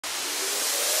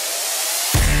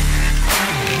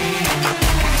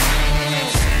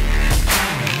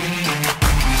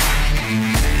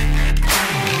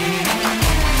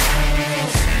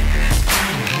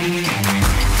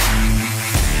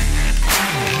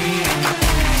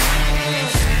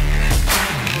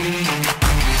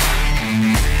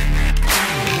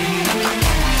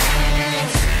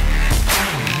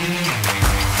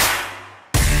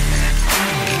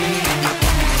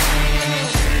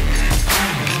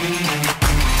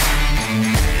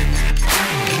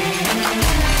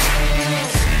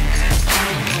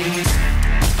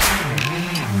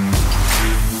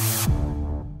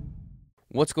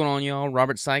What's going on, y'all?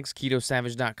 Robert Sykes,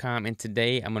 KetoSavage.com, and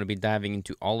today I'm going to be diving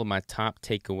into all of my top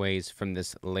takeaways from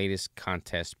this latest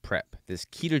contest prep, this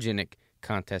ketogenic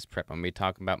contest prep. I'm going to be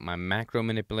talking about my macro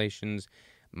manipulations,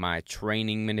 my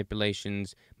training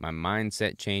manipulations, my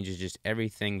mindset changes, just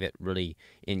everything that really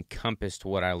encompassed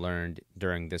what I learned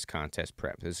during this contest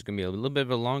prep. This is going to be a little bit of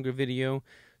a longer video,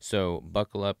 so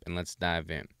buckle up and let's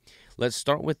dive in. Let's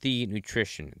start with the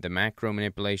nutrition, the macro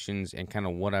manipulations, and kind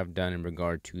of what I've done in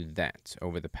regard to that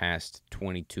over the past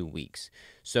 22 weeks.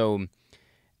 So,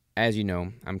 as you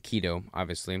know, I'm keto,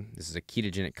 obviously. This is a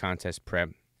ketogenic contest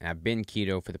prep. I've been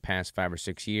keto for the past 5 or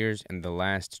 6 years, and the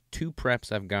last 2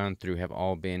 preps I've gone through have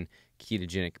all been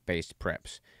ketogenic-based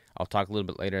preps. I'll talk a little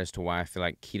bit later as to why I feel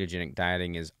like ketogenic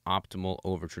dieting is optimal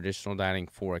over traditional dieting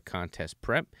for a contest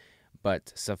prep,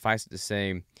 but suffice it to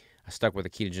say, I stuck with a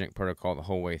ketogenic protocol the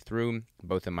whole way through,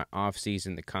 both in my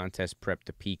off-season, the contest prep,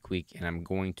 the peak week, and I'm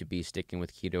going to be sticking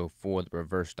with keto for the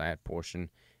reverse diet portion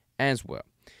as well.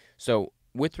 So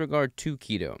with regard to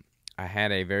keto, I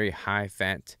had a very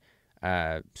high-fat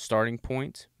starting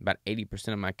point. About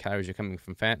 80% of my calories are coming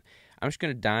from fat. I'm just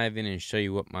going to dive in and show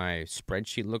you what my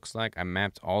spreadsheet looks like. I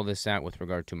mapped all this out with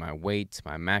regard to my weight,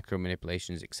 my macro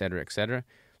manipulations, etc., etc.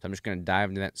 So I'm just going to dive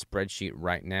into that spreadsheet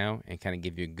right now and kind of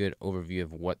give you a good overview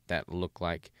of what that looked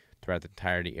like throughout the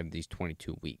entirety of these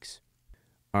 22 weeks.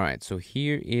 All right, so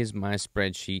here is my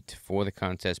spreadsheet for the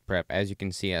contest prep. As you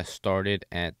can see, I started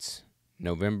at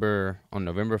November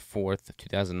 4th,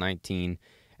 2019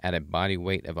 at a body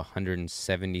weight of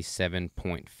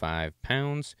 177.5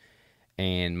 pounds.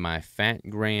 And my fat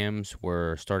grams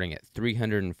were starting at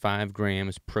 305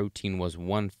 grams. Protein was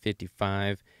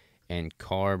 155 and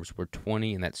carbs were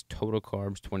 20, and that's total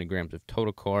carbs, 20 grams of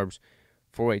total carbs,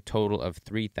 for a total of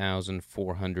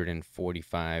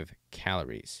 3,445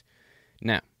 calories.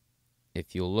 Now,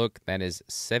 if you look, that is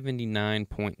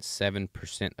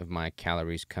 79.7% of my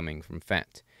calories coming from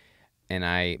fat. And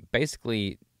I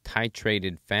basically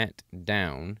titrated fat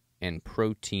down and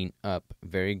protein up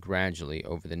very gradually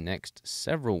over the next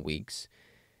several weeks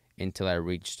until I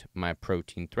reached my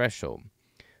protein threshold.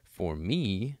 For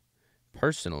me,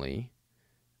 personally,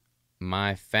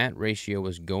 my fat ratio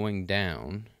was going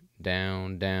down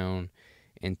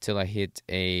until I hit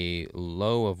a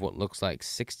low of what looks like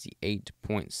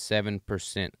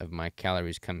 68.7% of my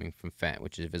calories coming from fat,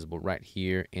 which is visible right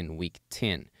here in week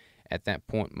 10. At that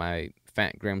point, my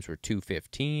fat grams were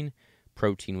 215,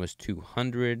 protein was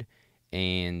 200,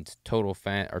 and total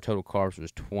fat or total carbs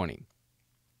was 20.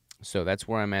 So that's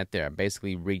where I'm at there. I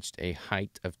basically reached a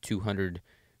height of 200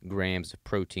 grams of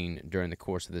protein during the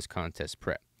course of this contest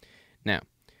prep. Now,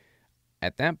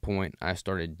 at that point, I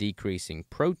started decreasing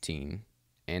protein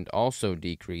and also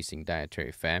decreasing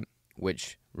dietary fat,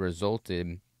 which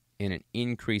resulted in an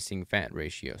increasing fat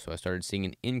ratio. So I started seeing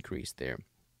an increase there.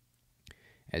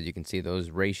 As you can see, those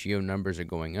ratio numbers are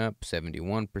going up.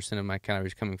 71% of my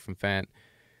calories coming from fat.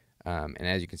 And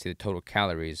as you can see, the total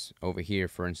calories over here,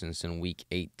 for instance, in week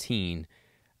 18,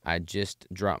 I just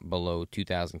dropped below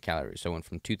 2,000 calories. So I went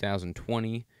from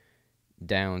 2,020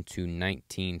 down to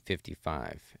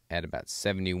 1,955 at about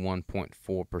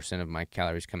 71.4% of my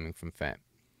calories coming from fat.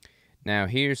 Now,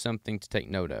 here's something to take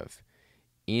note of.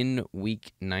 In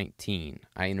week 19,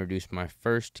 I introduced my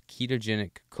first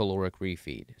ketogenic caloric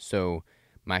refeed. So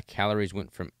my calories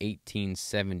went from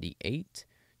 1,878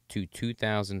 to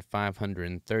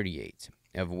 2,538,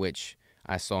 of which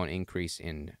I saw an increase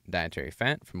in dietary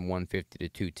fat from 150 to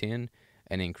 210,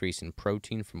 an increase in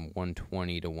protein from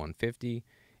 120 to 150,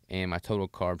 and my total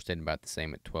carbs stayed about the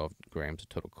same at 12 grams of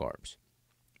total carbs.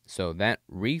 So that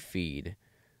refeed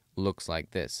looks like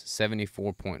this.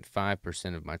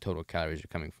 74.5% of my total calories are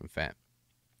coming from fat.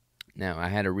 Now, I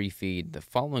had a refeed the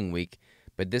following week,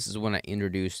 but this is when I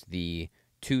introduced the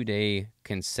 2-day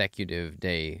consecutive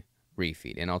day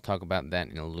refeed, and I'll talk about that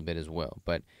in a little bit as well.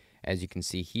 But as you can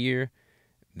see here,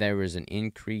 there was an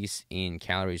increase in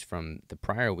calories from the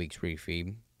prior week's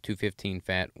refeed, 215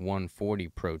 fat, 140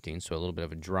 protein, so a little bit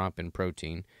of a drop in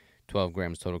protein, 12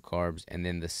 grams total carbs, and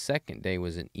then the second day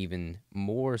was an even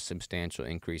more substantial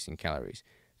increase in calories,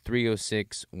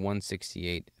 306,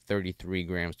 168, 33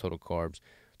 grams total carbs.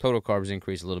 Total carbs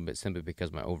increased a little bit simply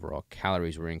because my overall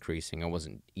calories were increasing. I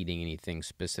wasn't eating anything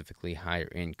specifically higher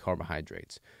in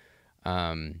carbohydrates.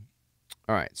 All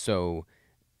right, so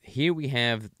here we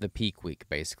have the peak week,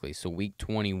 basically. So week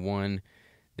 21,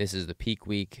 this is the peak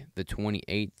week. The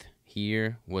 28th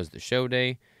here was the show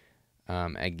day.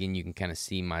 Again, you can kind of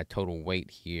see my total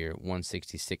weight here,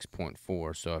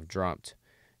 166.4. So I've dropped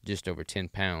just over 10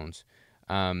 pounds.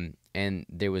 And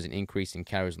there was an increase in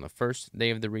calories on the first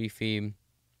day of the refeed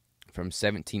from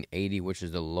 1780, which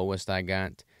is the lowest I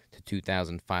got, to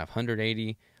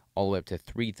 2,580, all the way up to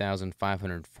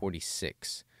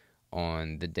 3,546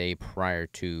 on the day prior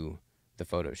to the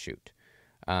photo shoot,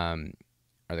 or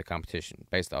the competition.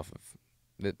 Based off of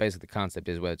basically the concept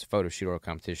is whether it's a photo shoot or a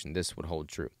competition, this would hold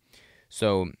true.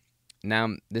 So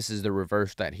now this is the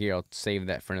reverse that here. I'll save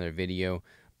that for another video,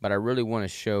 but I really want to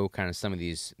show kind of some of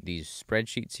these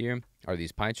spreadsheets here, or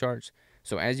these pie charts.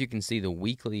 So as you can see, the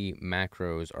weekly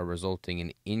macros are resulting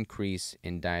in increase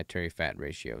in dietary fat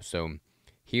ratio. So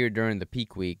here during the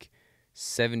peak week,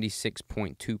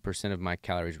 76.2% of my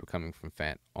calories were coming from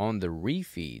fat. On the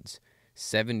refeeds,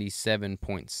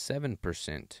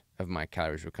 77.7% of my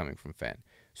calories were coming from fat.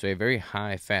 So a very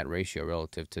high fat ratio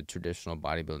relative to traditional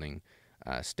bodybuilding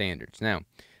standards. Now,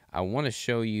 I want to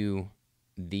show you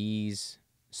these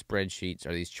spreadsheets,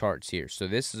 or these charts here. So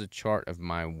this is a chart of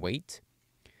my weight.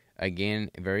 Again,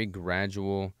 a very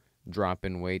gradual drop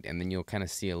in weight, and then you'll kind of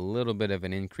see a little bit of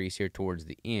an increase here towards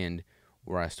the end,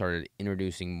 where I started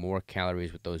introducing more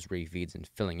calories with those refeeds and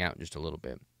filling out just a little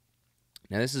bit.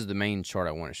 Now, this is the main chart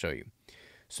I want to show you.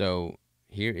 So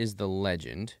here is the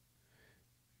legend.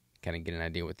 Kind of get an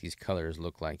idea what these colors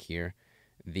look like here.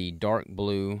 The dark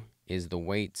blue is the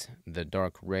weight. The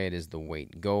dark red is the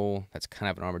weight goal. That's kind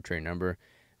of an arbitrary number.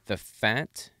 The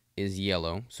fat is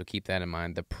yellow, so keep that in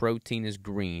mind. The protein is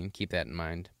green. Keep that in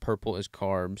mind. Purple is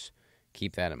carbs.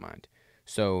 Keep that in mind.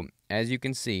 So as you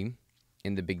can see,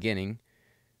 in the beginning,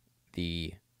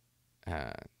 the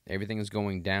everything is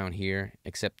going down here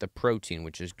except the protein,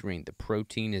 which is green. The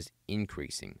protein is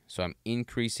increasing. So I'm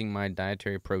increasing my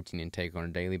dietary protein intake on a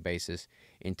daily basis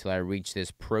until I reach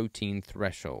this protein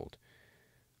threshold,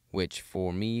 which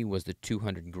for me was the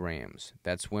 200 grams.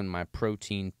 That's when my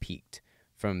protein peaked.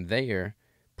 From there,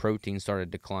 protein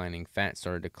started declining, fat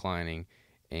started declining,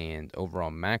 and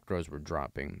overall macros were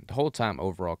dropping. The whole time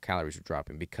overall calories were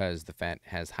dropping because the fat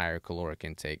has higher caloric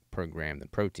intake per gram than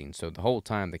protein. So the whole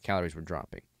time the calories were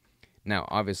dropping. Now,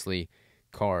 obviously,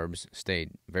 carbs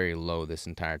stayed very low this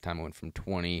entire time. I went from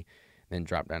 20, then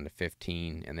dropped down to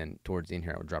 15, and then towards the end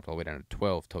here I would drop all the way down to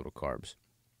 12 total carbs.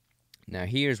 Now,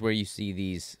 here's where you see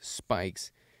these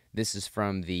spikes. This is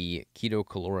from the keto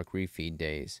caloric refeed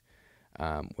days,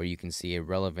 where you can see a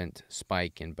relevant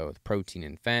spike in both protein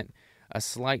and fat, a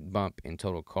slight bump in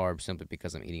total carbs simply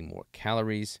because I'm eating more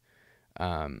calories.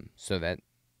 So that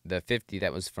the 50,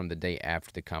 that was from the day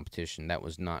after the competition. That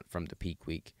was not from the peak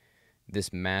week.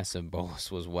 This massive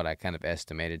bolus was what I kind of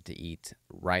estimated to eat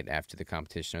right after the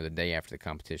competition, or the day after the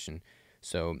competition.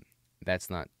 So that's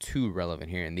not too relevant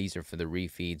here. And these are for the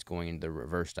refeeds going into the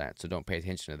reverse diet. So don't pay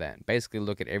attention to that. Basically,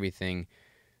 look at everything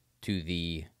to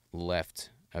the left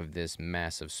of this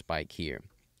massive spike here.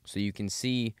 So you can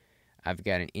see I've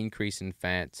got an increase in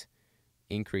fat,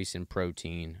 increase in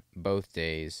protein both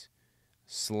days,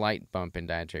 slight bump in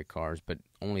dietary carbs, but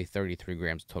only 33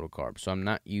 grams of total carbs. So I'm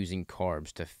not using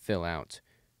carbs to fill out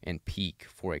and peak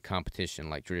for a competition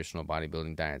like traditional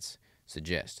bodybuilding diets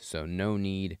suggest. So no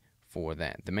need for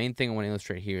that. The main thing I want to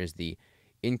illustrate here is the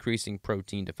increasing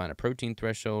protein to find a protein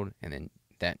threshold, and then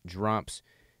that drops.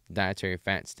 Dietary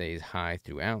fat stays high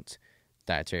throughout.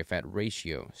 Dietary fat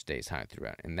ratio stays high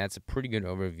throughout. And that's a pretty good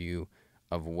overview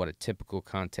of what a typical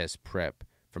contest prep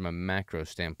from a macro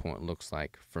standpoint looks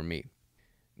like for me.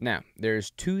 Now,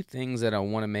 there's two things that I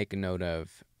want to make a note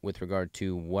of with regard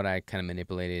to what I kind of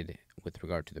manipulated with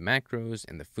regard to the macros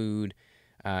and the food.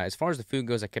 As far as the food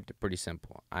goes, I kept it pretty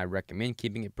simple. I recommend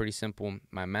keeping it pretty simple.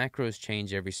 My macros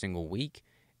change every single week,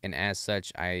 and as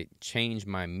such, I change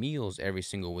my meals every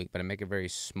single week, but I make a very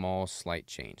small, slight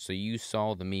change. So you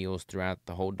saw the meals throughout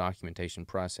the whole documentation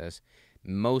process.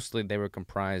 Mostly they were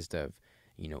comprised of,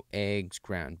 eggs,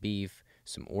 ground beef,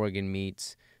 some organ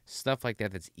meats, stuff like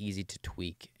that that's easy to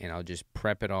tweak, and I'll just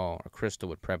prep it all, or Crystal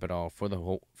would prep it all for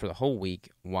the whole week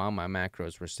while my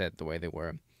macros were set the way they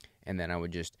were, and then I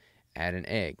would just add an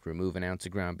egg, remove an ounce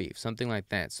of ground beef, something like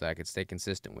that, so I could stay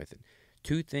consistent with it.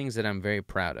 Two things that I'm very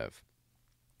proud of.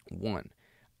 One,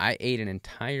 I ate an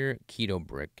entire keto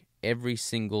brick every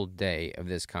single day of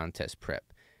this contest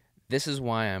prep. This is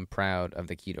why I'm proud of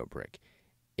the keto brick.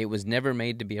 It was never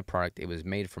made to be a product. It was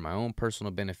made for my own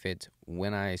personal benefit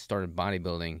when I started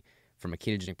bodybuilding from a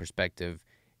ketogenic perspective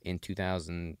in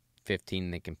 2015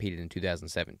 and then competed in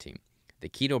 2017. The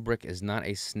keto brick is not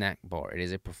a snack bar. It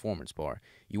is a performance bar.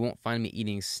 You won't find me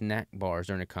eating snack bars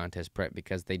during a contest prep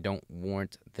because they don't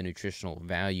warrant the nutritional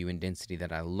value and density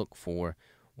that I look for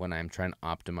when I'm trying to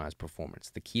optimize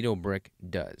performance. The keto brick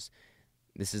does.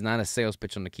 This is not a sales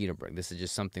pitch on the keto brick. This is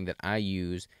just something that I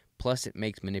use. Plus, it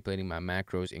makes manipulating my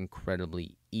macros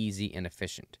incredibly easy and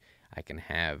efficient. I can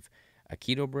have a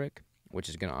keto brick which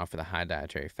is going to offer the high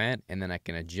dietary fat, and then I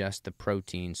can adjust the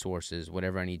protein sources,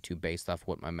 whatever I need to, based off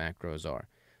what my macros are.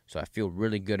 So I feel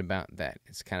really good about that.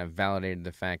 It's kind of validated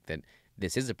the fact that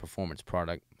this is a performance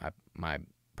product. My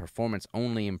performance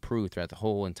only improved throughout the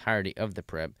whole entirety of the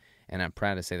prep, and I'm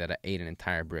proud to say that I ate an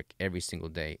entire brick every single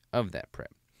day of that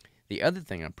prep. The other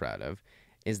thing I'm proud of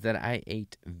is that I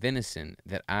ate venison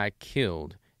that I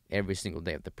killed every single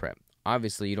day of the prep.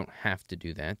 Obviously, you don't have to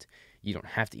do that. You don't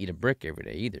have to eat a brick every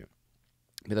day either.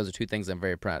 But those are two things I'm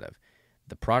very proud of.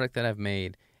 The product that I've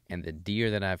made and the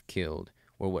deer that I've killed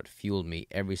were what fueled me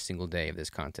every single day of this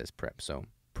contest prep. So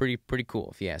pretty cool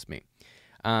if you ask me.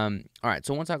 All right,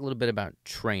 so I want to talk a little bit about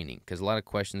training, because a lot of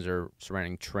questions are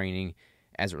surrounding training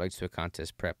as it relates to a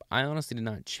contest prep. I honestly did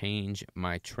not change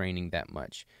my training that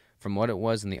much. From what it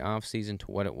was in the off season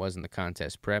to what it was in the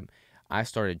contest prep, I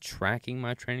started tracking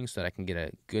my training so that I can get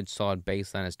a good solid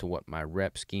baseline as to what my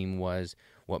rep scheme was,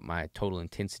 what my total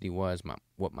intensity was,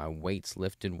 what my weights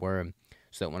lifted were,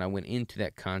 so that when I went into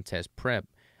that contest prep,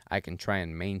 I can try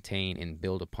and maintain and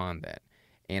build upon that.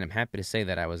 And I'm happy to say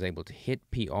that I was able to hit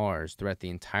PRs throughout the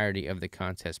entirety of the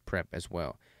contest prep as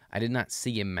well. I did not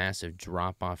see a massive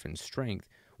drop-off in strength,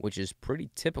 which is pretty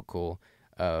typical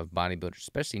of bodybuilders,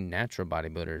 especially natural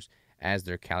bodybuilders, as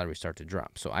their calories start to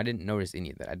drop. So I didn't notice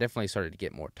any of that. I definitely started to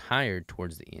get more tired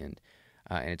towards the end,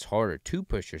 and it's harder to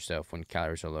push yourself when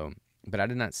calories are low, but I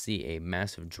did not see a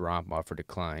massive drop-off or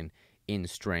decline in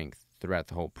strength throughout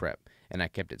the whole prep, and I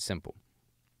kept it simple.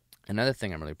 Another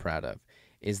thing I'm really proud of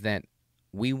is that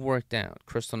we worked out,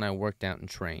 Crystal and I worked out and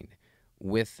trained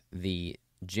with the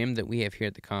gym that we have here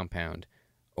at the compound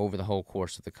over the whole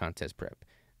course of the contest prep.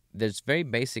 There's very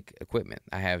basic equipment.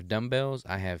 I have dumbbells,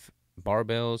 I have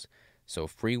barbells, so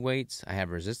free weights, I have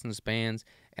resistance bands,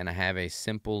 and I have a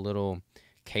simple little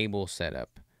cable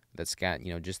setup that's got,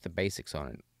 just the basics on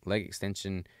it. Leg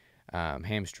extension,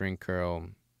 hamstring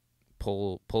curl,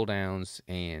 pull downs,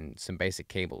 and some basic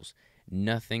cables.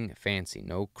 Nothing fancy,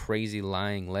 no crazy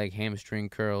lying leg hamstring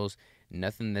curls,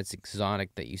 nothing that's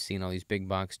exotic that you see in all these big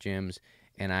box gyms.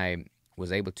 And I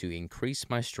was able to increase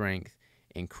my strength,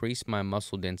 increase my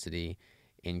muscle density,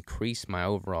 increase my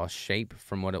overall shape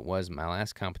from what it was in my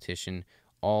last competition,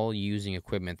 all using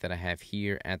equipment that I have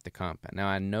here at the compound. Now,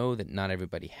 I know that not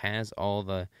everybody has all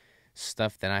the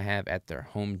stuff that I have at their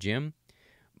home gym,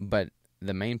 but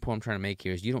the main point I'm trying to make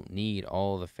here is you don't need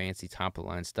all the fancy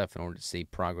top-of-the-line stuff in order to see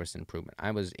progress and improvement.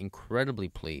 I was incredibly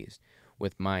pleased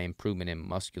with my improvement in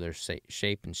muscular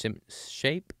shape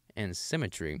and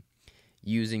symmetry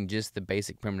using just the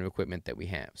basic primitive equipment that we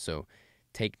have. So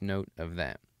take note of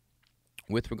that.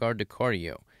 With regard to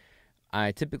cardio,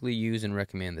 I typically use and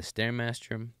recommend the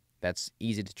Stairmaster. That's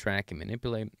easy to track and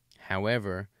manipulate.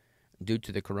 However, due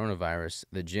to the coronavirus,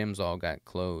 the gyms all got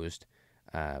closed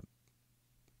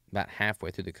about halfway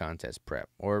through the contest prep,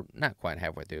 or not quite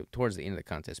halfway through, towards the end of the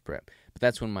contest prep. But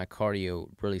that's when my cardio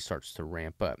really starts to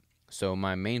ramp up. So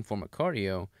my main form of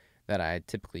cardio that I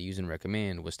typically use and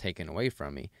recommend was taken away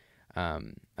from me. I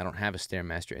don't have a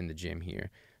Stairmaster in the gym here.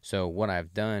 So what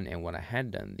I've done and what I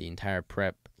had done the entire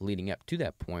prep leading up to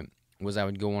that point was I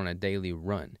would go on a daily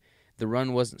run. The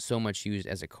run wasn't so much used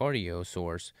as a cardio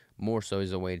source, more so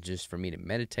as a way just for me to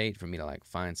meditate, for me to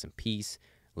find some peace,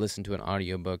 listen to an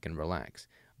audiobook, and relax.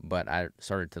 But I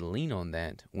started to lean on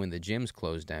that when the gyms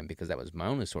closed down because that was my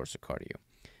only source of cardio.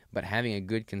 But having a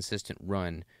good consistent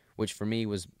run, which for me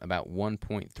was about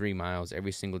 1.3 miles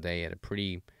every single day at a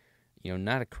pretty,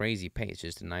 not a crazy pace,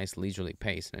 just a nice leisurely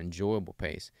pace, an enjoyable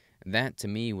pace. That to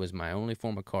me was my only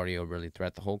form of cardio really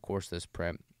throughout the whole course of this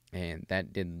prep, and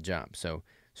that did the job. So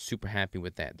super happy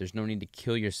with that. There's no need to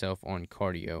kill yourself on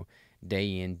cardio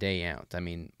day in, day out. I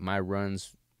mean, my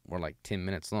runs were 10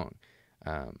 minutes long.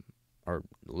 Or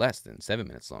less than 7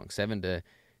 minutes long, 7 to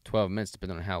 12 minutes,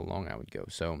 depending on how long I would go.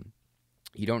 So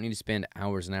you don't need to spend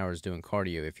hours and hours doing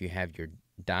cardio if you have your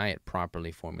diet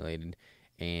properly formulated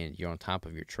and you're on top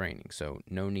of your training. So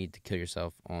no need to kill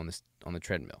yourself on the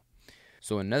treadmill.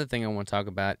 So another thing I want to talk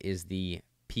about is the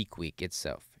peak week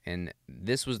itself. And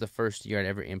this was the first year I'd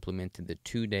ever implemented the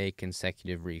 2-day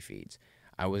consecutive refeeds.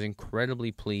 I was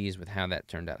incredibly pleased with how that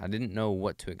turned out. I didn't know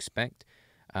what to expect.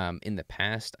 In the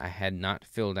past, I had not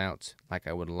filled out like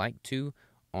I would like to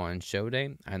on show day.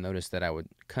 I noticed that I would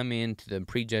come into the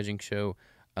prejudging show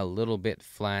a little bit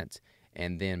flat,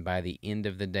 and then by the end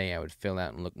of the day, I would fill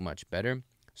out and look much better.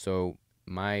 So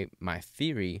my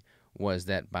theory was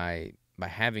that by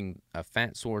having a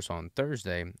fat source on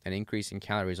Thursday, an increase in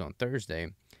calories on Thursday,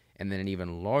 and then an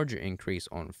even larger increase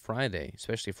on Friday,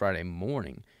 especially Friday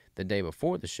morning, the day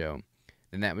before the show,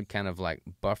 then that would kind of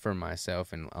buffer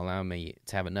myself and allow me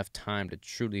to have enough time to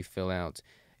truly fill out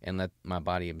and let my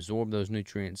body absorb those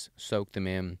nutrients, soak them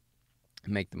in,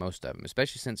 and make the most of them,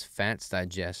 especially since fats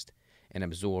digest and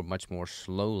absorb much more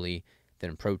slowly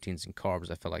than proteins and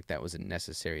carbs. I felt like that was a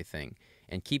necessary thing.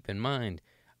 And keep in mind,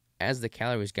 as the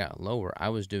calories got lower, I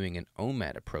was doing an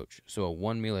OMAD approach, so a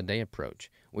 1 meal a day approach,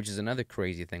 which is another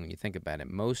crazy thing when you think about it.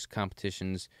 Most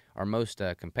competitions, or most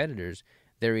competitors,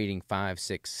 they're eating 5,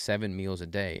 6, 7 meals a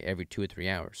day every 2 or 3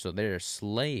 hours. So they're a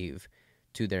slave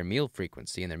to their meal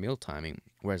frequency and their meal timing,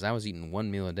 whereas I was eating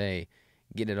 1 meal a day,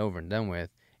 get it over and done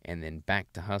with, and then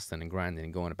back to hustling and grinding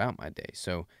and going about my day.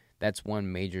 So that's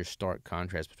one major stark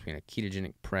contrast between a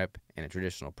ketogenic prep and a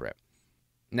traditional prep.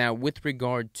 Now, with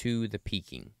regard to the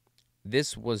peaking,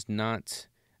 this was not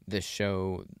the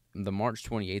show. The March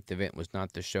 28th event was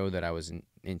not the show that I was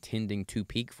intending to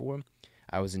peak for.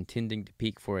 I was intending to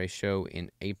peak for a show in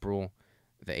April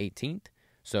the 18th.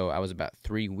 So I was about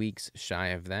 3 weeks shy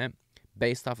of that.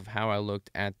 Based off of how I looked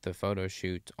at the photo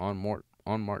shoot on March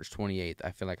 28th,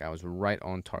 I feel like I was right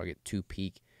on target to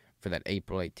peak for that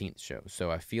April 18th show.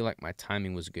 So I feel like my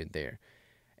timing was good there.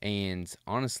 And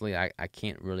honestly, I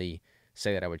can't really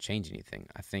say that I would change anything.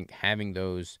 I think having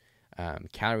those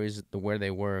calories where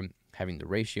they were, having the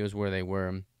ratios where they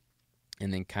were,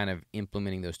 and then kind of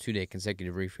implementing those 2-day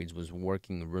consecutive refeeds was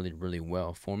working really, really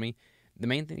well for me. The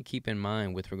main thing to keep in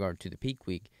mind with regard to the peak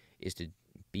week is to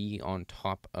be on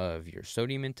top of your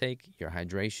sodium intake, your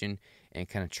hydration, and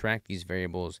kind of track these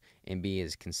variables and be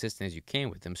as consistent as you can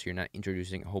with them so you're not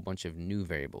introducing a whole bunch of new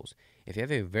variables. If you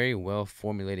have a very well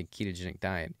formulated ketogenic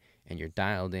diet and you're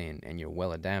dialed in and you're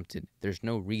well adapted, there's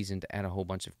no reason to add a whole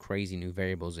bunch of crazy new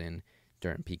variables in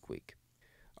during peak week.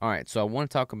 All right, so I want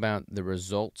to talk about the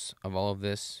results of all of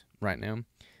this right now.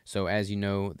 So as you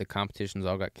know, the competitions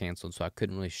all got canceled, so I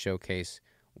couldn't really showcase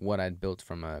what I'd built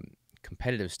from a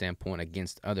competitive standpoint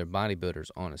against other bodybuilders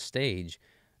on a stage.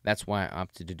 That's why I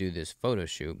opted to do this photo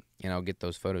shoot, and I'll get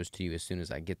those photos to you as soon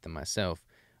as I get them myself.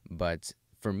 But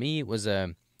for me, it was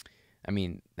that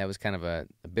was kind of a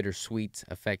bittersweet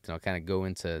effect, and I'll kind of go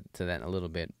into that in a little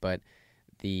bit. But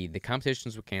the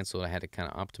competitions were canceled. I had to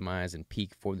kind of optimize and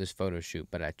peak for this photo shoot,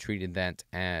 but I treated that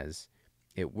as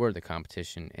it were the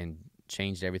competition and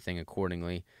changed everything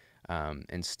accordingly,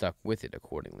 and stuck with it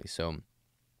accordingly. So I'm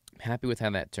happy with how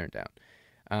that turned out.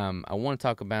 I want to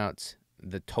talk about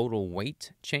the total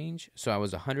weight change. So I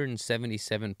was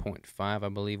 177.5, I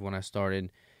believe, when I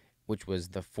started, which was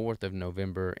the 4th of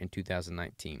November in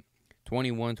 2019.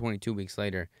 22 weeks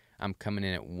later, I'm coming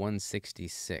in at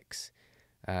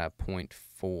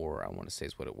 166.4, I want to say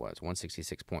is what it was,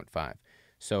 166.5.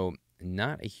 So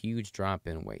not a huge drop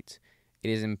in weight. It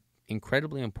is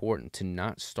incredibly important to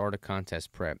not start a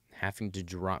contest prep having to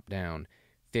drop down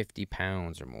 50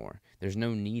 pounds or more. There's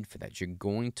no need for that. You're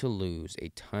going to lose a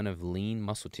ton of lean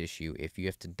muscle tissue if you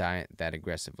have to diet that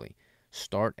aggressively.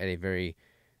 Start at a very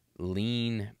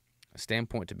lean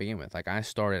standpoint to begin with. Like I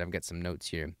started, I've got some notes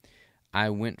here. I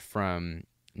went from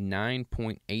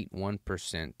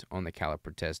 9.81% on the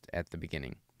caliper test at the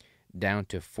beginning down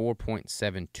to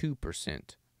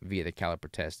 4.72% via the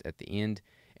caliper test at the end.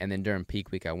 And then during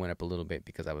peak week, I went up a little bit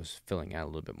because I was filling out a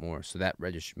little bit more. So that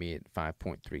registered me at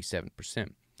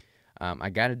 5.37%. I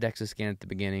got a DEXA scan at the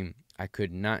beginning. I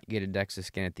could not get a DEXA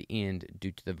scan at the end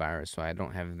due to the virus, so I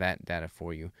don't have that data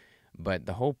for you. But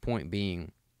the whole point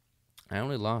being, I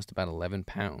only lost about 11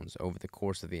 pounds over the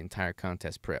course of the entire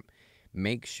contest prep.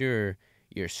 Make sure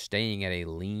you're staying at a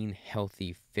lean,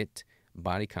 healthy, fit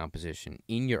body composition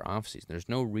in your off-season. There's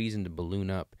no reason to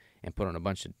balloon up and put on a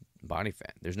bunch of body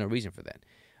fat. There's no reason for that.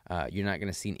 You're not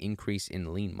going to see an increase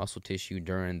in lean muscle tissue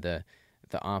during the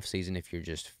off-season if you're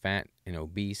just fat and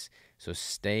obese. So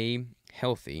stay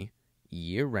healthy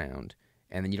year-round,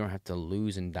 and then you don't have to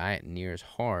lose and diet near as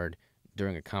hard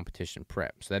during a competition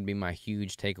prep. So that'd be my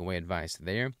huge takeaway advice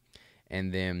there.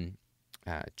 And then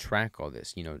track all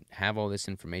this, have all this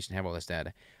information, have all this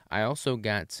data. I also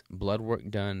got blood work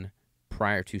done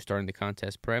prior to starting the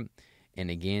contest prep. And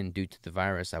again, due to the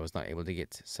virus, I was not able to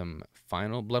get some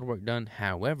final blood work done.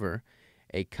 However,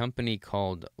 a company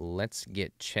called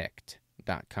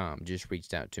letsgetchecked.com just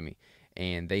reached out to me,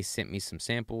 and they sent me some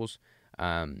samples.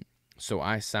 So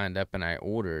I signed up and I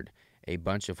ordered a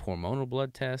bunch of hormonal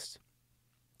blood tests.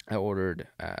 I ordered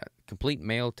a complete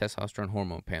male testosterone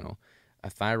hormone panel, a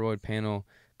thyroid panel,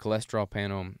 cholesterol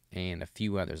panel, and a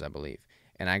few others, I believe.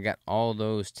 And I got all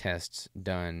those tests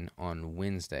done on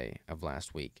Wednesday of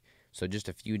last week. So just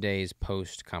a few days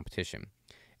post-competition.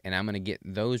 And I'm going to get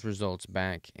those results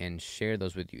back and share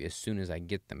those with you as soon as I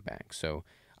get them back. So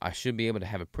I should be able to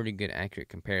have a pretty good accurate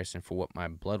comparison for what my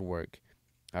blood work,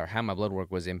 or how my blood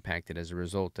work was impacted as a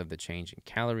result of the change in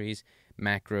calories,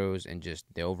 macros, and just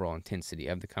the overall intensity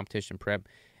of the competition prep.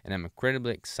 And I'm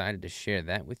incredibly excited to share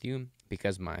that with you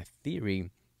because my theory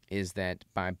is that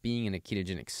by being in a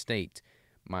ketogenic state,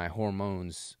 my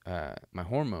hormones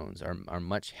are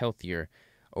much healthier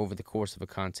over the course of a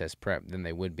contest prep than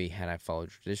they would be had I followed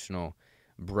traditional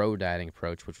bro dieting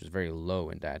approach, which was very low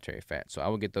in dietary fat. So I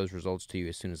will get those results to you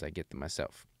as soon as I get them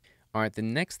myself. All right, the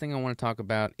next thing I want to talk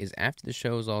about is after the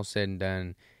show is all said and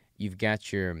done, you've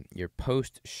got your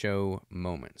post-show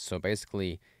moment. So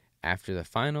basically, after the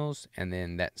finals and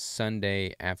then that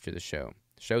Sunday after the show.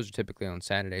 Shows are typically on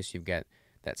Saturday, so you've got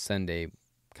that Sunday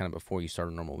kind of before you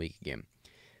start a normal week again.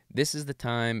 This is the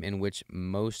time in which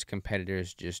most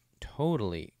competitors just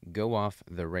totally go off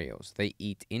the rails. They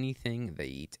eat anything, they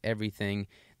eat everything.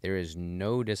 There is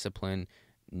no discipline,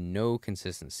 no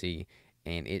consistency,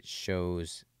 and it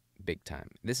shows big time.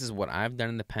 This is what I've done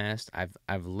in the past.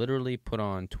 I've literally put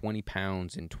on 20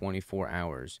 pounds in 24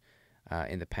 hours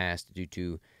in the past due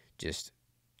to just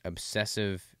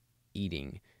obsessive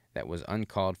eating that was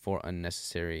uncalled for,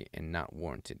 unnecessary, and not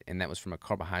warranted. And that was from a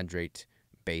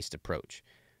carbohydrate-based approach.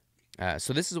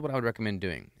 So this is what I would recommend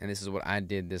doing, and this is what I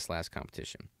did this last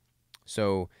competition.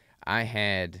 So I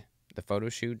had the photo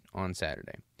shoot on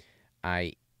Saturday.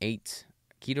 I ate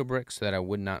keto bricks so that I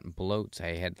would not bloat.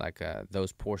 I had like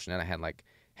those portioned out. I had like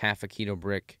half a keto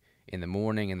brick in the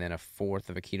morning and then a fourth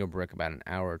of a keto brick about an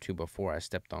hour or two before I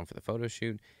stepped on for the photo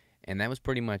shoot, and that was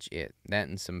pretty much it. That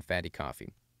and some fatty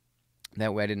coffee.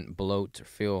 That way I didn't bloat or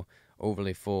feel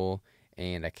overly full,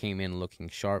 and I came in looking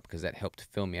sharp because that helped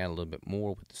fill me out a little bit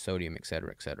more with the sodium, etc.,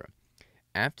 etc.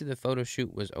 After the photo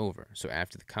shoot was over, so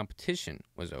after the competition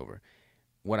was over,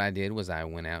 what I did was I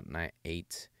went out and I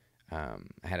ate. I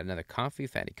had another coffee,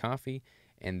 fatty coffee,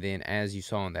 and then as you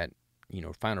saw in that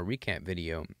final recap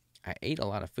video, I ate a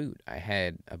lot of food. I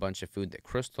had a bunch of food that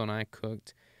Crystal and I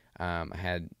cooked. I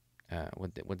had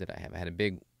what did I have? I had a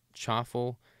big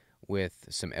chaffle with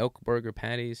some elk burger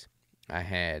patties. I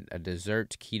had a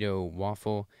dessert keto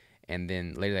waffle, and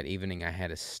then later that evening I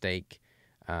had a steak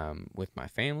with my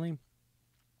family.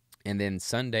 And then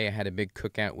Sunday I had a big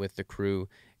cookout with the crew,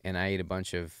 and I ate a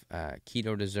bunch of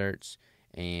keto desserts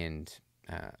and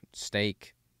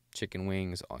steak, chicken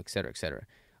wings, etc., etc.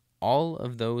 All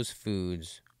of those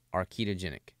foods are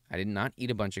ketogenic. I did not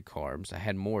eat a bunch of carbs. I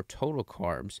had more total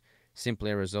carbs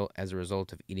simply as a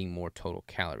result of eating more total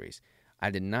calories. I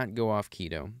did not go off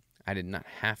keto. I did not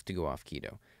have to go off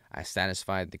keto. I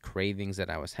satisfied the cravings that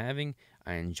I was having.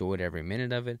 I enjoyed every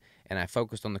minute of it, and I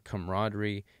focused on the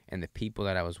camaraderie and the people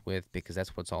that I was with because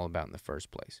that's what it's all about in the first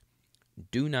place.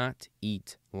 Do not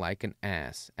eat like an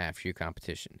ass after your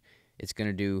competition. It's going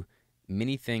to do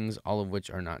many things, all of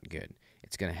which are not good.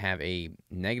 It's going to have a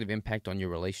negative impact on your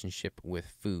relationship with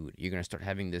food. You're going to start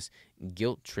having this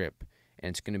guilt trip, and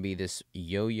it's going to be this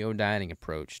yo-yo dieting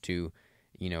approach to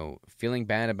feeling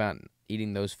bad about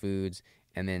eating those foods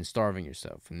and then starving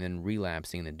yourself and then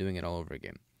relapsing and then doing it all over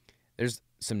again. There's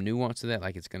some nuance to that,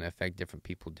 like it's going to affect different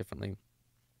people differently.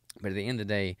 But at the end of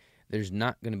the day, there's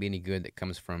not going to be any good that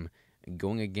comes from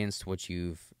going against what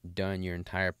you've done your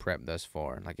entire prep thus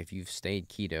far. Like if you've stayed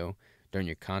keto during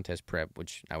your contest prep,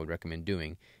 which I would recommend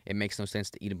doing, it makes no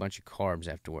sense to eat a bunch of carbs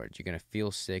afterwards. You're going to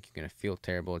feel sick. You're going to feel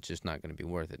terrible. It's just not going to be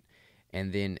worth it.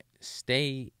 And then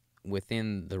stay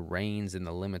within the reins and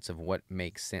the limits of what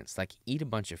makes sense. Like eat a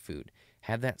bunch of food.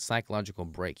 Have that psychological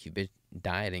break. You've been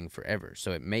dieting forever,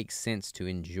 so it makes sense to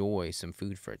enjoy some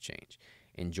food for a change.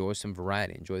 Enjoy some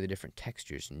variety. Enjoy the different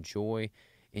textures. Enjoy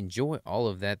all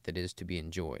of that is to be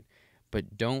enjoyed.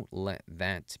 But don't let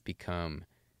that become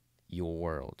your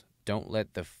world. Don't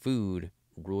let the food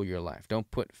rule your life. Don't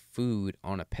put food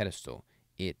on a pedestal.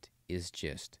 It is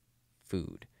just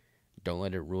food. Don't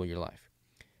let it rule your life.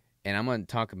 And I'm going to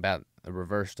talk about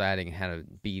reverse dieting and how to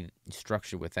be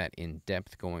structured with that in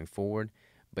depth going forward.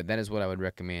 But that is what I would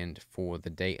recommend for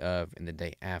the day of and the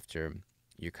day after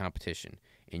your competition.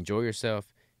 Enjoy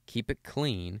yourself. Keep it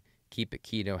clean. Keep it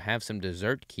keto. Have some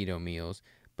dessert keto meals.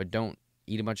 But don't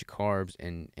eat a bunch of carbs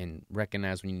and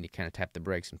recognize when you need to kind of tap the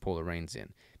brakes and pull the reins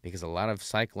in. Because a lot of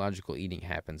psychological eating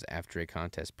happens after a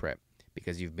contest prep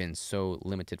because you've been so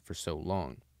limited for so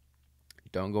long.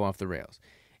 Don't go off the rails.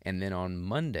 And then on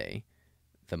Monday,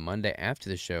 the Monday after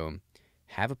the show,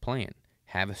 have a plan,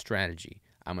 have a strategy.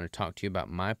 I'm going to talk to you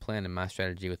about my plan and my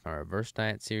strategy with my reverse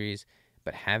diet series,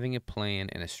 but having a plan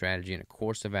and a strategy and a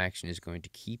course of action is going to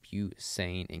keep you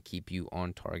sane and keep you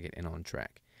on target and on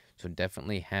track. So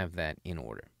definitely have that in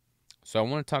order. So I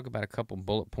want to talk about a couple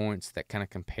bullet points that kind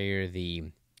of compare the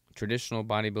traditional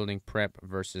bodybuilding prep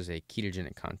versus a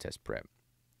ketogenic contest prep.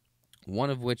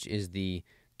 One of which is the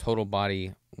total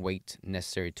body weight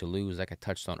necessary to lose, like I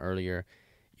touched on earlier.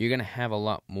 You're going to have a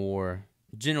lot more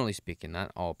generally speaking,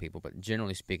 not all people, but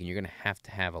generally speaking, you're going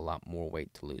to have a lot more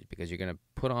weight to lose because you're going to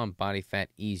put on body fat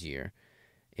easier.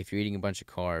 If you're eating a bunch of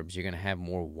carbs, you're going to have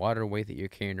more water weight that you're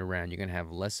carrying around. You're going to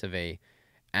have less of a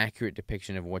accurate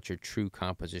depiction of what your true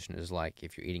composition is like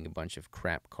if you're eating a bunch of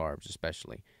crap carbs,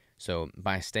 especially. So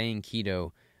by staying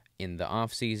keto in the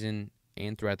off season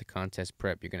and throughout the contest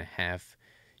prep, you're gonna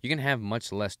have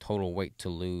much less total weight to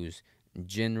lose.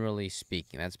 Generally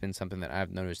speaking, that's been something that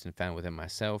I've noticed and found within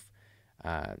myself.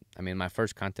 My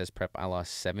first contest prep, I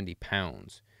lost 70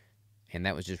 pounds, and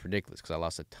that was just ridiculous because I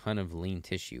lost a ton of lean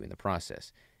tissue in the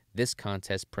process. This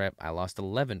contest prep, I lost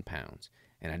 11 pounds,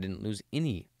 and I didn't lose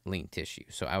any lean tissue.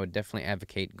 So I would definitely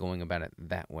advocate going about it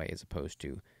that way as opposed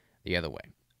to the other way.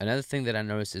 Another thing that I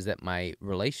noticed is that my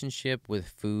relationship with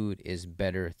food is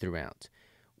better throughout.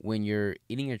 When you're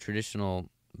eating a traditional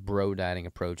bro dieting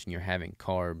approach and you're having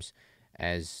carbs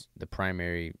as the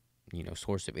primary,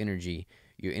 source of energy,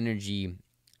 your energy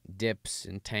dips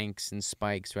and tanks and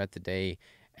spikes throughout the day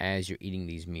as you're eating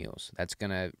these meals. That's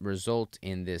going to result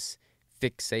in this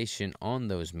fixation on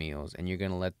those meals, and you're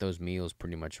going to let those meals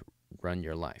pretty much run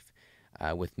your life.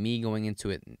 With me going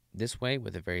into it this way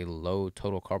with a very low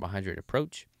total carbohydrate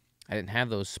approach, I didn't have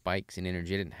those spikes in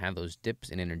energy. I didn't have those dips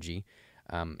in energy.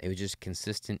 It was just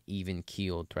consistent, even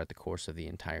keeled throughout the course of the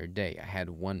entire day. I had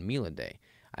one meal a day.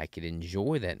 I could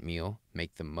enjoy that meal,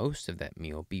 make the most of that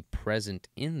meal, be present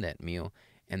in that meal,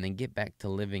 and then get back to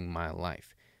living my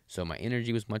life. So my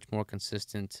energy was much more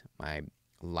consistent. My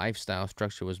lifestyle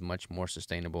structure was much more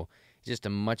sustainable. It's just a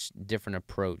much different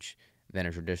approach than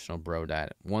a traditional bro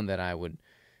diet, one that I would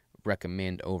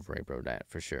recommend over a bro diet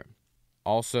for sure.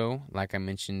 Also, like I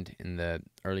mentioned in the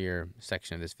earlier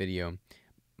section of this video,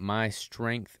 my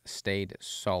strength stayed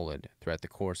solid throughout the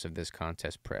course of this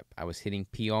contest prep. I was hitting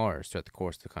PRs throughout the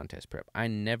course of the contest prep. I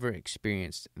never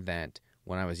experienced that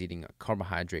when I was eating a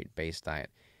carbohydrate-based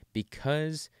diet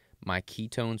because my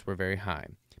ketones were very high,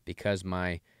 because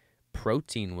my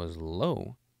protein was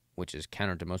low, which is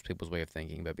counter to most people's way of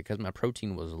thinking, but because my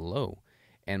protein was low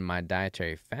and my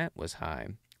dietary fat was high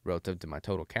relative to my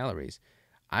total calories,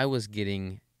 I was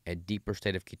getting a deeper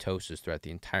state of ketosis throughout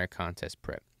the entire contest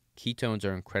prep. Ketones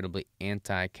are incredibly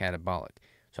anti-catabolic,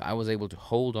 so I was able to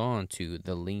hold on to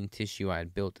the lean tissue I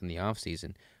had built in the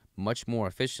off-season much more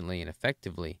efficiently and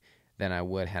effectively than I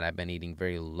would had I been eating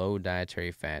very low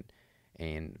dietary fat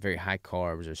and very high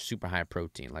carbs or super high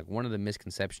protein. Like, one of the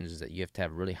misconceptions is that you have to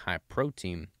have really high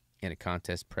protein in a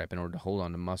contest prep in order to hold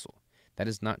on to muscle. That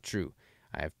is not true.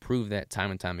 I have proved that time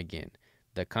and time again.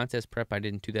 The contest prep I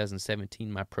did in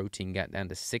 2017, my protein got down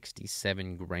to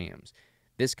 67 grams.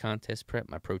 This contest prep,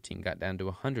 my protein got down to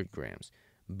 100 grams,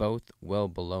 both well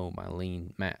below my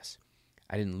lean mass.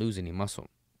 I didn't lose any muscle.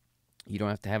 You don't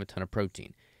have to have a ton of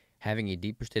protein. Having a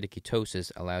deeper state of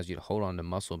ketosis allows you to hold on to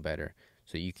muscle better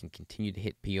so you can continue to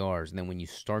hit PRs. And then when you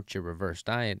start your reverse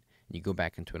diet and you go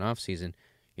back into an off season,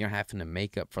 you're not having to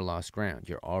make up for lost ground.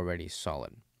 You're already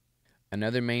solid.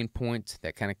 Another main point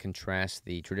that kind of contrasts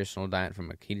the traditional diet from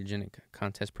a ketogenic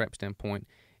contest prep standpoint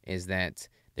is that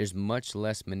there's much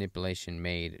less manipulation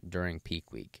made during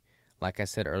peak week. Like I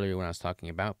said earlier when I was talking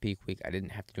about peak week, I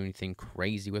didn't have to do anything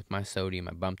crazy with my sodium.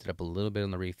 I bumped it up a little bit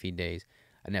on the refeed days.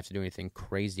 I didn't have to do anything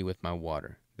crazy with my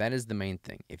water. That is the main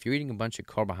thing. If you're eating a bunch of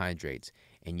carbohydrates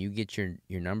and you get your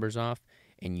numbers off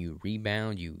and you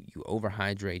rebound, you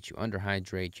overhydrate, you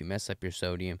underhydrate, you mess up your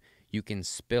sodium, you can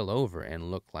spill over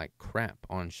and look like crap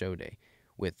on show day.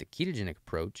 With the ketogenic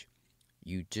approach,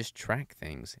 you just track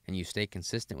things and you stay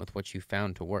consistent with what you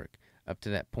found to work up to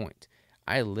that point.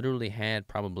 I literally had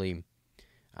probably,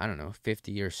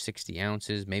 50 or 60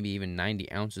 ounces, maybe even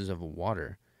 90 ounces of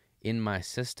water in my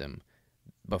system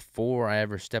before I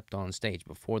ever stepped on stage,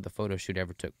 before the photo shoot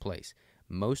ever took place.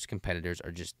 Most competitors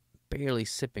are just barely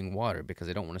sipping water because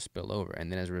they don't want to spill over.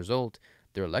 And then as a result,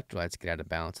 their electrolytes get out of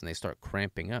balance and they start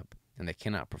cramping up and they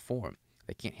cannot perform.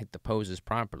 They can't hit the poses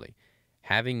properly.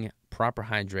 Having proper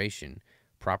hydration,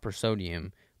 proper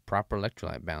sodium, proper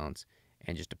electrolyte balance,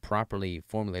 and just a properly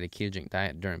formulated ketogenic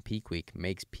diet during peak week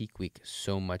makes peak week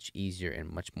so much easier and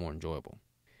much more enjoyable.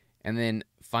 And then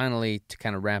finally, to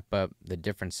kind of wrap up the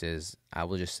differences, I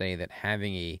will just say that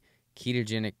having a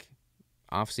ketogenic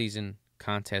off-season,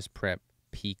 contest prep,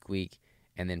 peak week,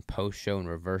 and then post-show and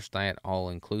reverse diet all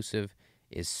inclusive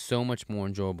is so much more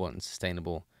enjoyable and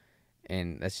sustainable.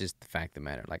 And that's just the fact of the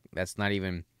matter. Like, that's not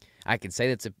even, I could say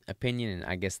that's an opinion, and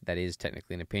I guess that is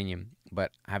technically an opinion,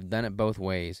 but I've done it both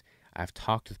ways. I've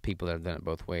talked with people that have done it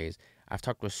both ways. I've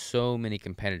talked with so many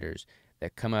competitors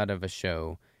that come out of a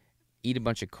show, eat a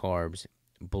bunch of carbs,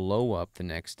 blow up the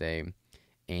next day,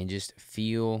 and just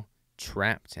feel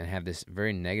trapped and have this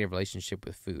very negative relationship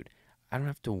with food. I don't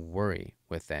have to worry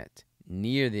with that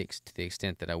near to the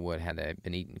extent that I would had I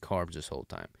been eating carbs this whole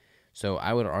time. So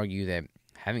I would argue that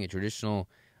having a traditional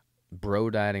bro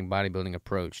dieting bodybuilding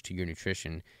approach to your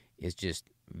nutrition is just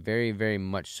very, very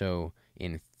much so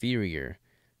inferior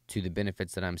to the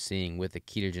benefits that I'm seeing with the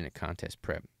ketogenic contest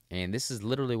prep. And this is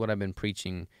literally what I've been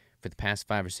preaching for the past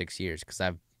 5 or 6 years because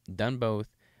I've done both.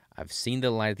 I've seen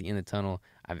the light at the end of the tunnel.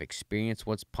 I've experienced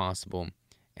what's possible.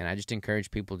 And I just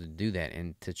encourage people to do that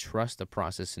and to trust the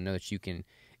process and know that you can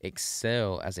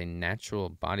excel as a natural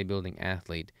bodybuilding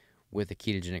athlete with a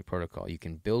ketogenic protocol. You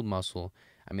can build muscle.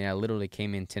 I mean, I literally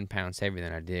came in 10 pounds heavier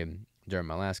than I did during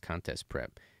my last contest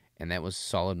prep, and that was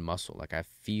solid muscle. Like, I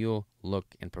feel, look,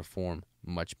 and perform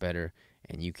much better,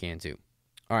 and you can too.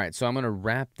 All right, so I'm going to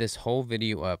wrap this whole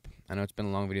video up. I know it's been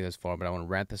a long video thus far, but I want to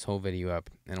wrap this whole video up,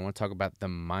 and I want to talk about the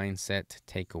mindset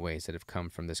takeaways that have come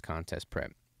from this contest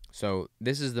prep. So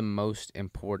this is the most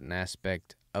important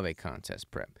aspect of a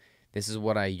contest prep. This is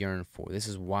what I yearn for. This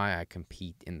is why I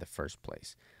compete in the first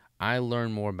place. I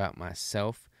learn more about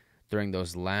myself during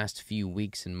those last few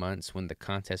weeks and months when the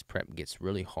contest prep gets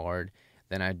really hard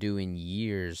than I do in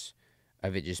years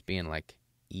of it just being like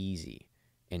easy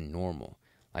and normal.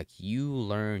 Like, you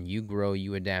learn, you grow,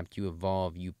 you adapt, you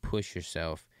evolve, you push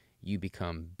yourself, you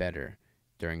become better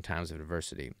during times of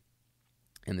adversity.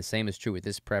 And the same is true with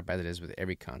this prep as it is with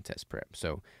every contest prep.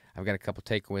 So I've got a couple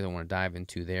takeaways I want to dive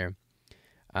into there.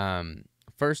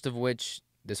 First of which,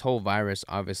 this whole virus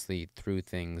obviously threw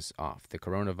things off. The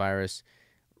coronavirus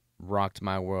rocked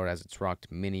my world as it's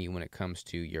rocked many when it comes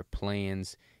to your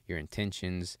plans, your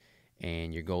intentions,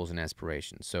 and your goals and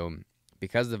aspirations. So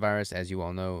because of the virus, as you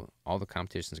all know, all the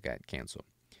competitions got canceled.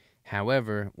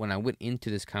 However, when I went into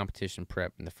this competition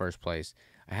prep in the first place,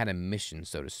 I had a mission,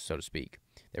 so to speak.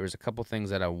 There was a couple things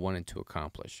that I wanted to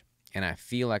accomplish, and I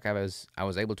feel like I was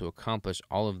able to accomplish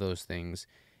all of those things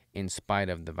in spite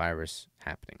of the virus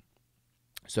happening.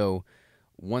 So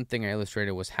one thing I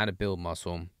illustrated was how to build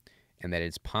muscle, and that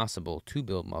it's possible to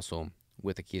build muscle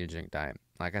with a ketogenic diet.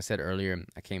 Like I said earlier,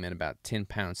 I came in about 10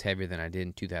 pounds heavier than I did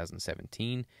in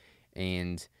 2017,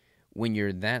 and when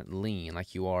you're that lean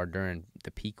like you are during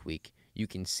the peak week, you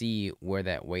can see where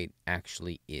that weight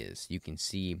actually is. You can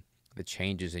see the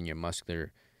changes in your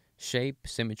muscular shape,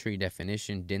 symmetry,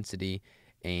 definition, density,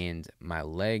 and my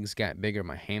legs got bigger,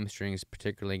 my hamstrings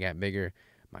particularly got bigger,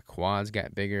 my quads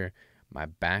got bigger, my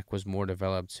back was more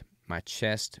developed, my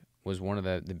chest was one of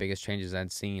the biggest changes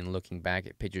I'd seen looking back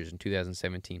at pictures in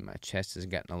 2017. My chest has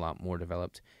gotten a lot more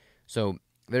developed. So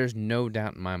there's no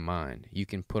doubt in my mind you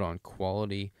can put on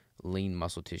quality lean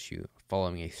muscle tissue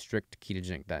following a strict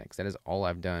ketogenic diet, because that is all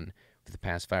I've done for the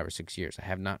past 5 or 6 years. I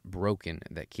have not broken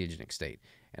that ketogenic state,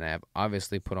 and I have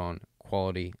obviously put on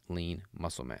quality lean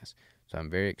muscle mass. So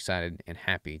I'm very excited and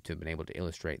happy to have been able to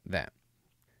illustrate that.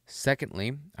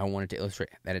 Secondly, I wanted to illustrate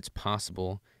that it's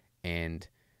possible and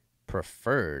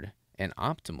preferred and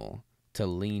optimal to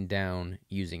lean down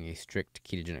using a strict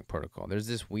ketogenic protocol. There's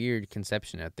this weird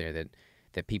conception out there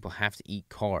that people have to eat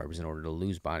carbs in order to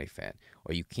lose body fat,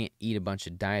 or you can't eat a bunch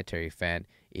of dietary fat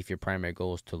if your primary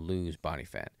goal is to lose body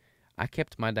fat. I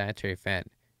kept my dietary fat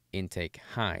intake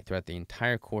high throughout the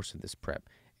entire course of this prep,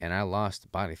 and I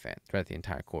lost body fat throughout the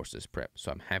entire course of this prep,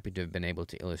 so I'm happy to have been able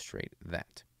to illustrate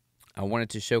that. I wanted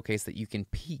to showcase that you can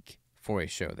peak for a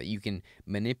show, that you can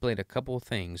manipulate a couple of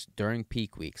things during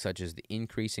peak week, such as the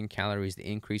increase in calories, the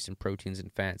increase in proteins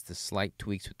and fats, the slight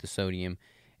tweaks with the sodium,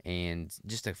 and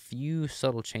just a few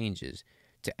subtle changes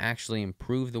to actually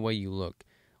improve the way you look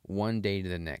one day to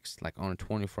the next, like on a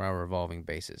 24-hour revolving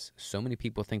basis. So many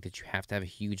people think that you have to have a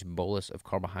huge bolus of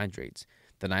carbohydrates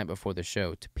the night before the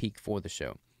show to peak for the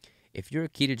show. If you're a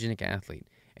ketogenic athlete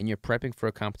and you're prepping for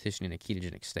a competition in a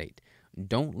ketogenic state,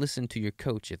 don't listen to your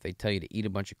coach if they tell you to eat a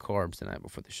bunch of carbs the night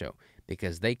before the show,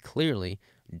 because they clearly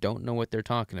don't know what they're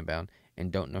talking about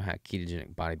and don't know how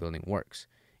ketogenic bodybuilding works.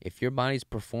 If your body's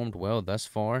performed well thus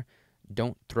far,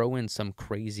 don't throw in some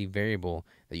crazy variable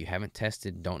that you haven't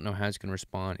tested, don't know how it's going to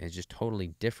respond, and is just totally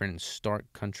different and stark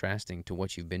contrasting to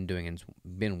what you've been doing and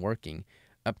been working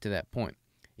up to that point.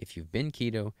 If you've been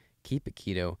keto, keep it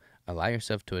keto, allow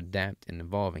yourself to adapt and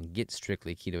evolve and get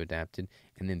strictly keto adapted,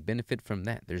 and then benefit from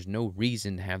that. There's no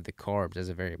reason to have the carbs as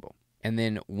a variable. And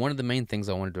then one of the main things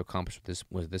I wanted to accomplish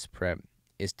with this prep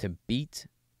is to beat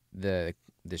the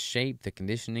shape, the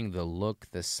conditioning, the look,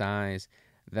 the size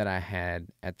that I had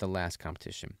at the last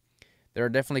competition. There are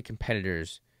definitely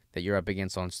competitors that you're up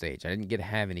against on stage. I didn't get to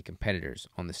have any competitors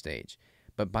on the stage,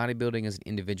 but bodybuilding is an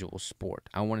individual sport.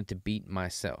 I wanted to beat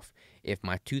myself. If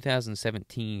my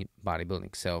 2017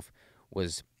 bodybuilding self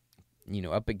was,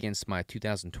 up against my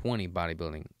 2020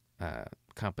 bodybuilding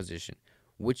composition,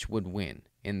 which would win.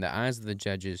 In the eyes of the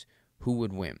judges, who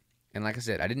would win? And like I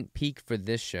said, I didn't peak for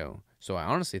this show, so I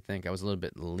honestly think I was a little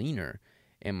bit leaner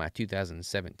in my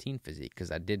 2017 physique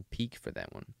because I did peak for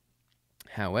that one.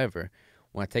 However,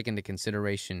 when I take into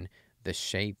consideration the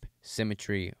shape,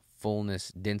 symmetry,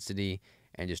 fullness, density,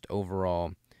 and just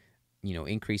overall,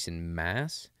 increase in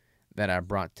mass that I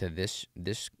brought to this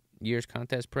year's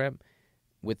contest prep,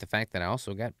 with the fact that I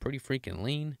also got pretty freaking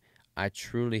lean, I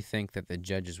truly think that the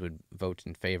judges would vote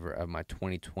in favor of my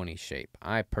 2020 shape.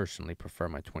 I personally prefer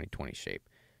my 2020 shape.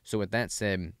 So with that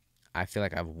said, I feel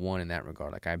like I've won in that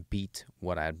regard. Like I beat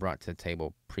what I had brought to the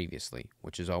table previously,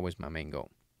 which is always my main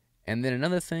goal. And then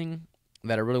another thing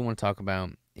that I really want to talk about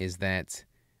is that,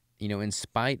 in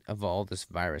spite of all this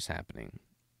virus happening,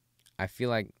 I feel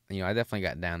like, I definitely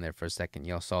got down there for a second.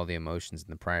 Y'all saw the emotions in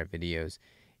the prior videos.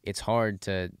 It's hard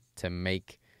to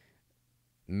make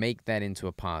that into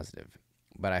a positive.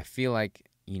 But I feel like,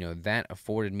 that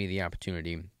afforded me the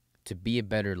opportunity to be a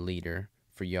better leader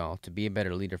for y'all, to be a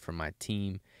better leader for my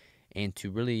team, and to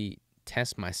really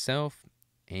test myself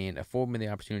and afford me the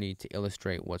opportunity to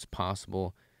illustrate what's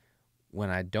possible when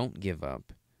I don't give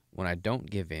up, when I don't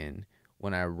give in,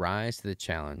 when I rise to the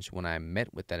challenge, when I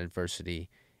met with that adversity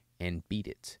and beat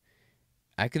it.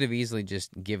 I could have easily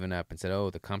just given up and said, oh,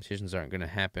 the competitions aren't going to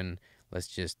happen. Let's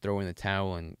just throw in the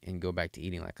towel and go back to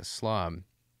eating like a slob.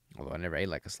 Although I never ate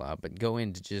like a slob, but go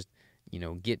in to just,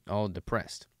 get all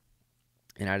depressed.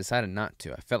 And I decided not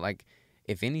to. I felt like,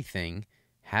 if anything,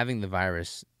 having the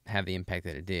virus have the impact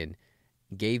that it did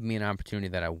gave me an opportunity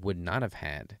that I would not have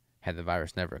had the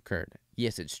virus never occurred.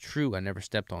 Yes, it's true I never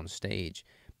stepped on stage,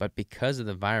 but because of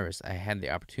the virus, I had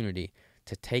the opportunity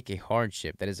to take a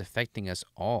hardship that is affecting us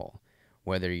all,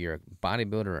 whether you're a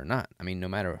bodybuilder or not. I mean, no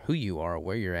matter who you are or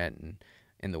where you're at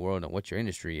in the world and what your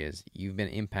industry is, you've been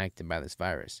impacted by this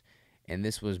virus. And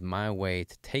this was my way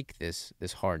to take this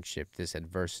hardship, this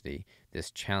adversity,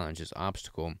 this challenge, this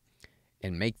obstacle,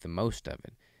 and make the most of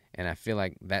it. And I feel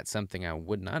like that's something I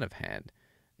would not have had,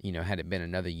 had it been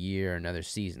another year, another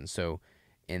season. So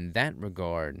in that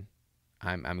regard,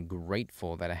 I'm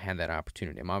grateful that I had that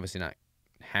opportunity. I'm obviously not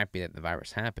happy that the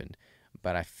virus happened,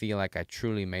 but I feel like I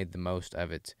truly made the most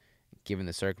of it given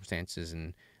the circumstances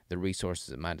and the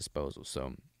resources at my disposal.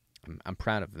 So I'm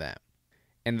proud of that.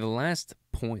 And the last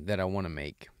point that I want to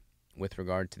make with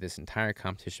regard to this entire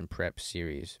competition prep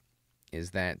series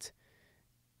is that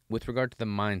with regard to the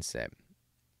mindset,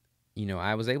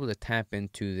 I was able to tap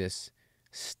into this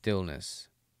stillness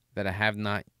that I have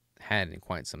not had in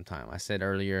quite some time. I said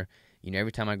earlier,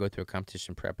 every time I go through a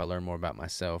competition prep, I learn more about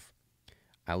myself.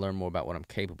 I learn more about what I'm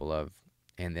capable of,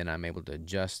 and then I'm able to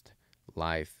adjust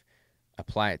life,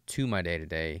 apply it to my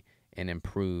day-to-day, and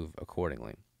improve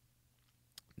accordingly.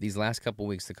 These last couple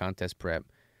weeks, the contest prep,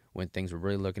 when things were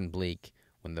really looking bleak,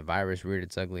 when the virus reared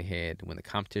its ugly head, when the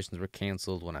competitions were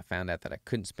canceled, when I found out that I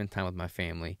couldn't spend time with my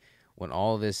family, when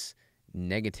all this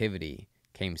negativity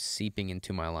came seeping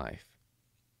into my life,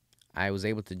 I was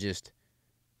able to just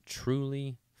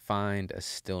truly find a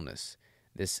stillness,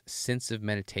 this sense of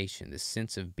meditation, this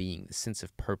sense of being, this sense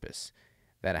of purpose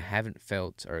that I haven't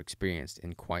felt or experienced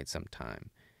in quite some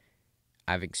time.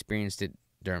 I've experienced it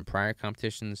during prior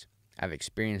competitions. I've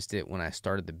experienced it when I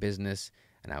started the business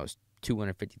and I was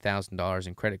 $250,000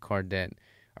 in credit card debt,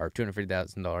 or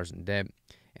 $250,000 in debt,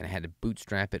 and I had to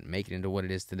bootstrap it and make it into what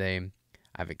it is today.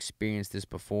 I've experienced this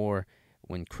before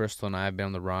when Crystal and I have been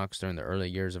on the rocks during the early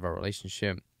years of our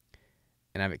relationship,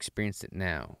 and I've experienced it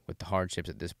now with the hardships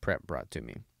that this prep brought to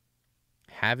me.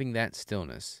 Having that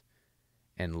stillness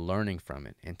and learning from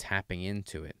it and tapping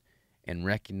into it and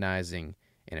recognizing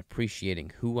and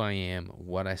appreciating who I am,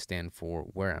 what I stand for,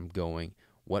 where I'm going,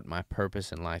 what my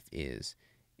purpose in life is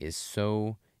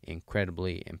so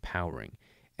incredibly empowering.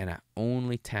 And I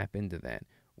only tap into that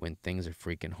when things are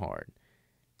freaking hard.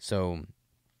 So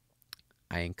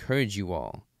I encourage you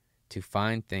all to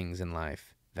find things in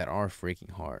life that are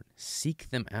freaking hard. Seek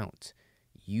them out.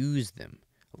 Use them.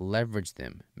 Leverage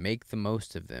them. Make the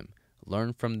most of them.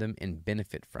 Learn from them and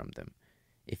benefit from them.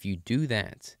 If you do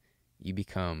that, you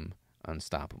become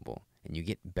unstoppable and you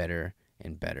get better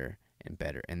and better and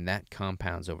better. And that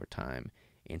compounds over time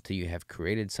until you have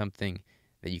created something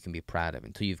that you can be proud of,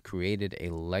 until you've created a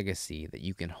legacy that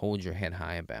you can hold your head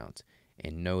high about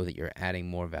and know that you're adding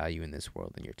more value in this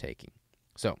world than you're taking.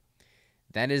 So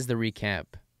that is the recap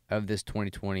of this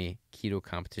 2020 Keto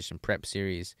Competition Prep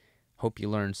Series. Hope you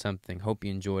learned something. Hope you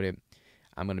enjoyed it.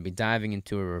 I'm going to be diving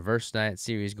into a reverse diet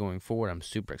series going forward. I'm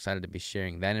super excited to be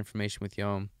sharing that information with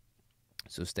y'all.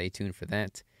 So stay tuned for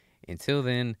that. Until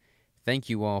then, thank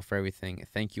you all for everything.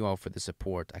 Thank you all for the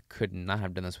support. I could not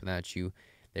have done this without you.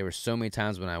 There were so many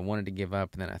times when I wanted to give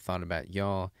up, and then I thought about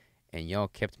y'all, and y'all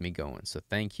kept me going. So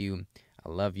thank you. I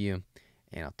love you,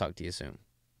 and I'll talk to you soon.